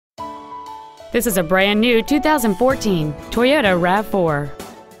This is a brand new 2014 Toyota RAV4.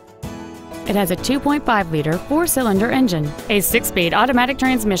 It has a 2.5-liter four-cylinder engine, a 6-speed automatic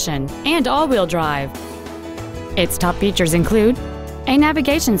transmission, and all-wheel drive. Its top features include a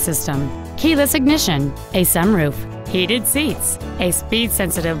navigation system, keyless ignition, a sunroof, heated seats, a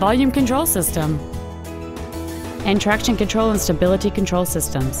speed-sensitive volume control system, and traction control and stability control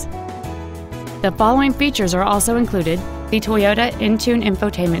systems. The following features are also included: the Toyota Intune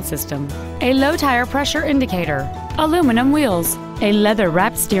infotainment system, a low tire pressure indicator, aluminum wheels, a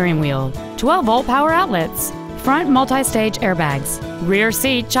leather-wrapped steering wheel, 12-volt power outlets, front multi-stage airbags, rear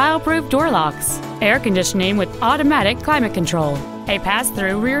seat child-proof door locks, air conditioning with automatic climate control, a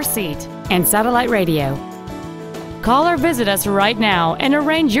pass-through rear seat, and satellite radio. Call or visit us right now and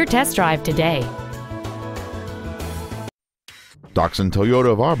arrange your test drive today. Doxon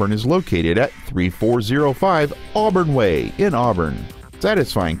Toyota of Auburn is located at 3405 Auburn Way in Auburn,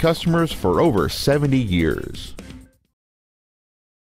 satisfying customers for over 70 years.